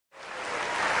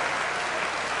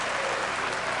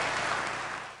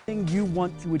everything you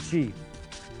want to achieve,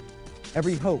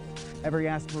 every hope, every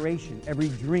aspiration, every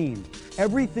dream,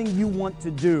 everything you want to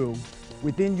do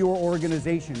within your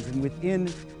organizations and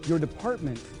within your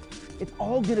department, it's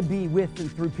all going to be with and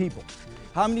through people.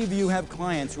 How many of you have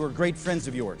clients who are great friends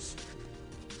of yours?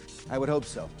 I would hope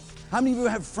so. How many of you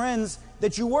have friends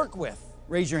that you work with?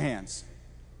 Raise your hands.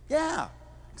 Yeah,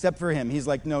 except for him. He's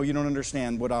like, no, you don't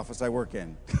understand what office I work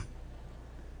in.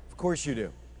 Of course you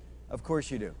do. Of course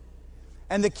you do.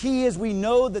 And the key is we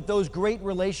know that those great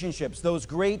relationships, those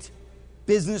great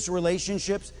business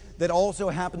relationships that also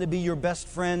happen to be your best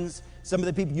friends, some of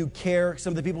the people you care,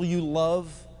 some of the people you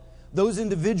love, those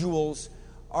individuals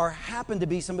happen to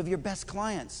be some of your best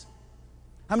clients.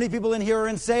 How many people in here are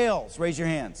in sales? Raise your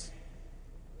hands.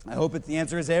 I hope the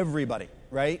answer is everybody,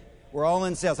 right? We're all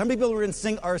in sales. How many people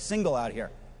are single out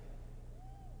here?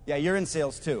 Yeah, you're in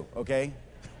sales too, okay?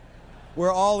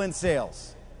 We're all in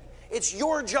sales. It's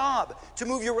your job to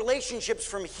move your relationships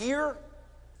from here,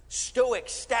 stoic,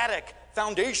 static,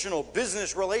 foundational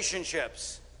business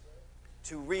relationships,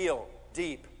 to real,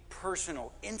 deep,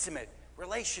 personal, intimate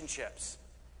relationships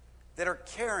that are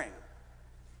caring,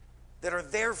 that are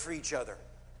there for each other,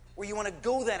 where you want to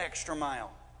go that extra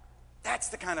mile. That's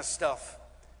the kind of stuff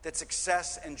that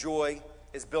success and joy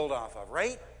is built off of,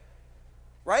 right?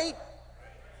 Right?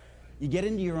 You get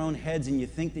into your own heads and you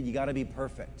think that you got to be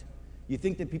perfect. You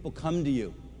think that people come to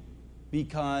you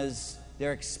because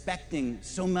they're expecting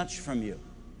so much from you.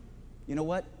 You know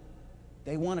what?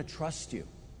 They want to trust you.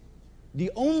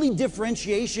 The only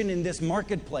differentiation in this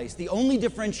marketplace, the only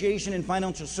differentiation in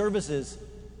financial services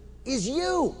is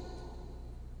you.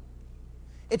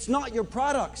 It's not your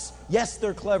products. Yes,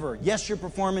 they're clever. Yes, your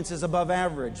performance is above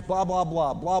average. Blah, blah,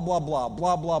 blah, blah, blah, blah,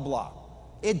 blah, blah, blah.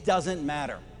 It doesn't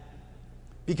matter.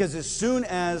 Because as soon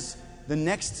as the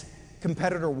next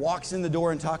competitor walks in the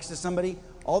door and talks to somebody,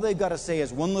 all they've got to say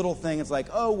is one little thing. It's like,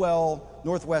 oh, well,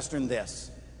 Northwestern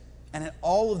this. And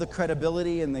all of the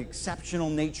credibility and the exceptional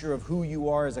nature of who you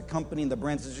are as a company and the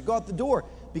brands just go out the door.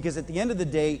 Because at the end of the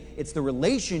day, it's the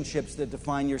relationships that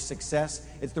define your success.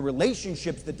 It's the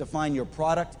relationships that define your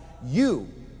product. You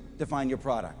define your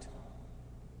product.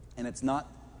 And it's not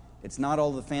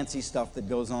all the fancy stuff that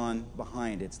goes on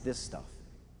behind. It's this stuff.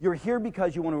 You're here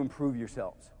because you want to improve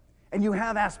yourselves. And you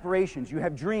have aspirations, you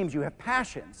have dreams, you have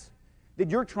passions that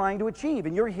you're trying to achieve.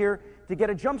 And you're here to get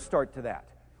a jump start to that.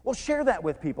 Well, share that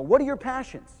with people. What are your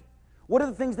passions? What are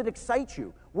the things that excite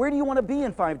you? Where do you want to be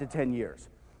in 5 to 10 years?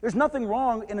 There's nothing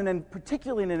wrong,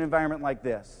 particularly in an environment like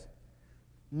this.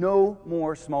 No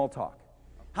more small talk.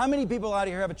 How many people out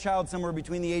here have a child somewhere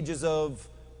between the ages of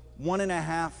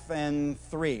 1.5 and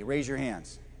 3? Raise your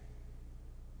hands.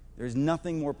 There's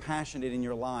nothing more passionate in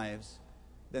your lives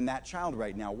than that child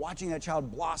right now. Watching that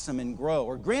child blossom and grow.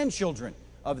 Or grandchildren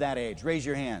of that age. Raise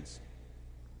your hands.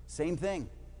 Same thing.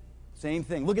 Same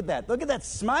thing. Look at that. Look at that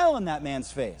smile on that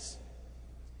man's face.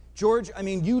 George, I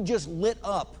mean, you just lit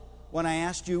up when I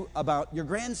asked you about your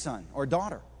grandson or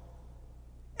daughter.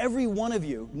 Every one of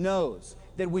you knows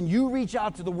that when you reach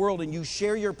out to the world and you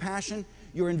share your passion,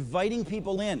 you're inviting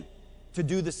people in to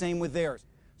do the same with theirs.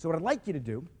 So what I'd like you to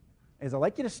do is I'd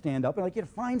like you to stand up and I'd like you to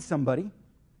find somebody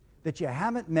that you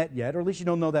haven't met yet, or at least you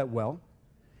don't know that well,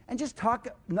 and just talk.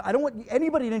 I don't want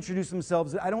anybody to introduce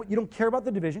themselves. You don't care about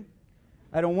the division.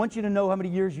 I don't want you to know how many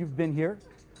years you've been here.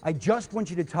 I just want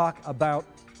you to talk about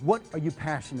what are you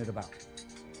passionate about.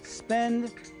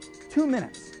 Spend 2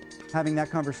 minutes having that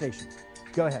conversation.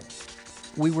 Go ahead.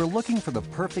 We were looking for the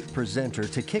perfect presenter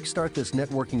to kickstart this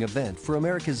networking event for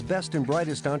America's best and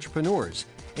brightest entrepreneurs,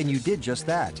 and you did just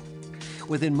that.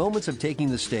 Within moments of taking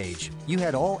the stage, you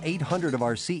had all 800 of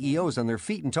our CEOs on their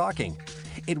feet and talking.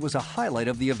 It was a highlight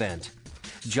of the event.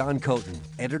 John Coton,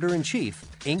 Editor-in-Chief,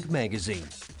 Inc Magazine.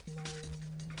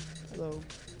 Hello.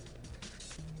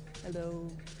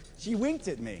 Hello. She winked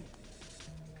at me.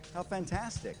 How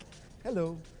fantastic.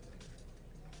 Hello.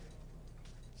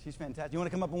 She's fantastic. You want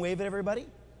to come up and wave at everybody?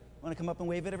 Want to come up and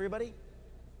wave at everybody?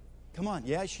 Come on.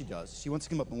 Yeah, she does. She wants to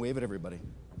come up and wave at everybody.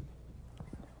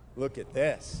 Look at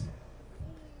this.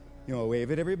 You want to wave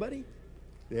at everybody?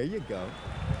 There you go.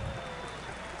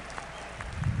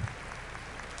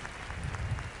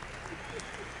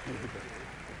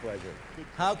 A pleasure.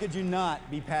 How could you not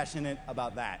be passionate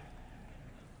about that?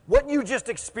 What you just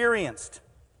experienced,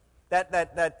 that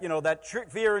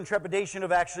fear and trepidation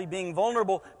of actually being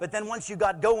vulnerable, but then once you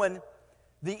got going,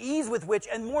 the ease with which,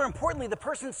 and more importantly, the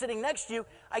person sitting next to you,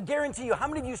 I guarantee you, how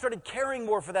many of you started caring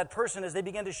more for that person as they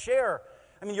began to share?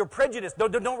 I mean, you're prejudiced.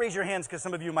 Don't raise your hands because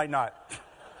some of you might not.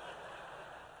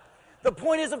 The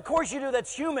point is, of course you do.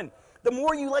 That's human. The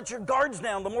more you let your guards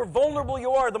down, the more vulnerable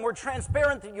you are, the more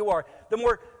transparent that you are, the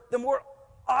more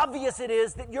obvious it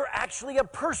is that you're actually a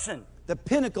person. The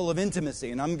pinnacle of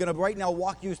intimacy, and I'm going to right now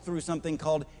walk you through something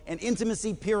called an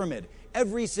intimacy pyramid.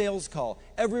 Every sales call,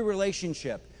 every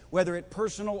relationship, whether it's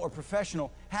personal or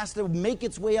professional, has to make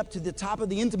its way up to the top of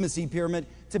the intimacy pyramid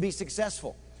to be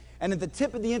successful. And at the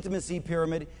tip of the intimacy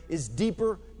pyramid is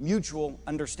deeper mutual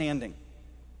understanding.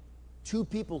 Two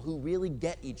people who really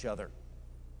get each other.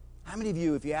 How many of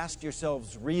you, if you asked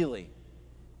yourselves really,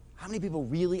 how many people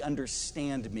really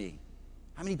understand me?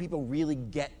 How many people really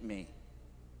get me?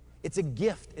 It's a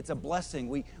gift. It's a blessing.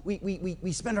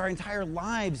 We spend our entire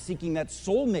lives seeking that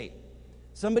soulmate,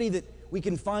 somebody that we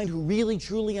can find who really,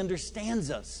 truly understands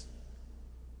us.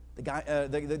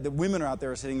 The women are out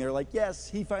there sitting there like, yes,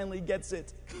 he finally gets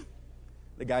it.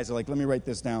 The guys are like, let me write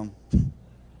this down.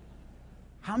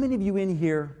 How many of you in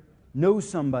here know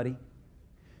somebody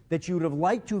that you would have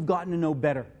liked to have gotten to know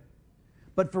better,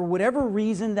 but for whatever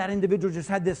reason, that individual just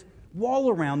had this wall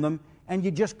around them and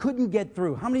you just couldn't get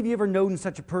through? How many of you ever known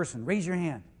such a person? Raise your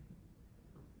hand.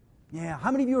 Yeah.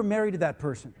 How many of you are married to that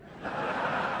person?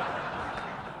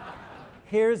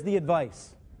 Here's the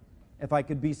advice, if I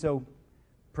could be so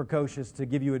precocious to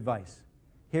give you advice.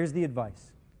 Here's the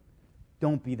advice.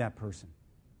 Don't be that person.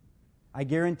 I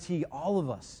guarantee all of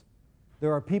us,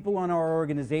 there are people on our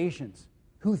organizations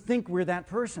who think we're that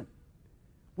person.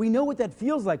 We know what that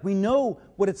feels like. We know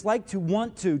what it's like to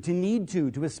want to need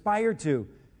to aspire to,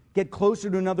 get closer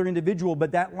to another individual,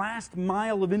 but that last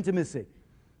mile of intimacy,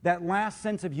 that last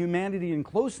sense of humanity and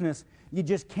closeness, you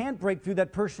just can't break through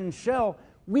that person's shell.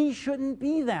 We shouldn't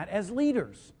be that as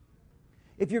leaders.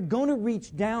 If you're going to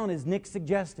reach down, as Nick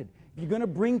suggested, if you're going to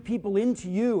bring people into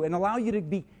you and allow you to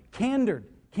be candid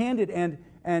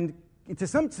and to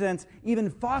some sense even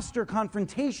foster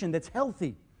confrontation that's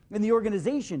healthy in the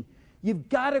organization, you've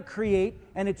got to create,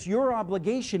 and it's your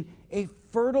obligation, a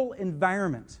fertile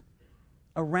environment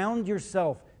around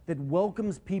yourself that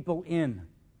welcomes people in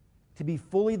to be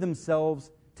fully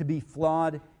themselves, to be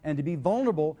flawed, and to be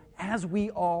vulnerable as we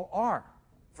all are.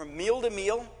 From meal to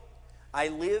meal, I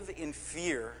live in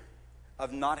fear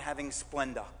of not having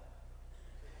Splenda.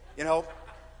 You know,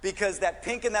 because that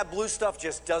pink and that blue stuff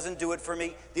just doesn't do it for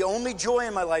me. The only joy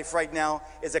in my life right now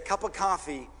is a cup of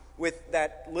coffee with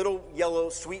that little yellow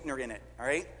sweetener in it, all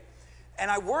right?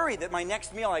 And I worry that my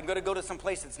next meal, I'm going to go to some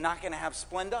place that's not going to have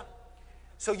Splenda.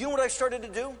 So you know what I started to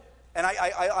do? And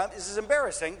I this is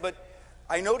embarrassing, but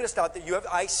I noticed out that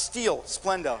I steal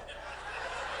Splenda.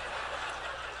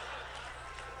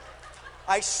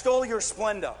 I stole your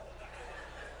Splenda.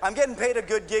 I'm getting paid a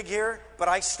good gig here, but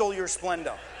I stole your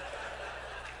Splenda.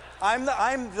 I'm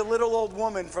the little old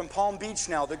woman from Palm Beach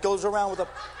now that goes around with a...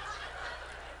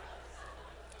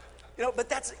 You know, but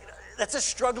that's a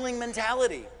struggling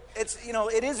mentality. It's, you know,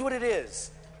 it is what it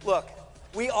is. Look,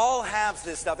 we all have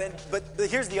this stuff, but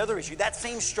here's the other issue. That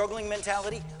same struggling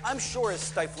mentality, I'm sure, is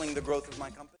stifling the growth of my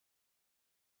company.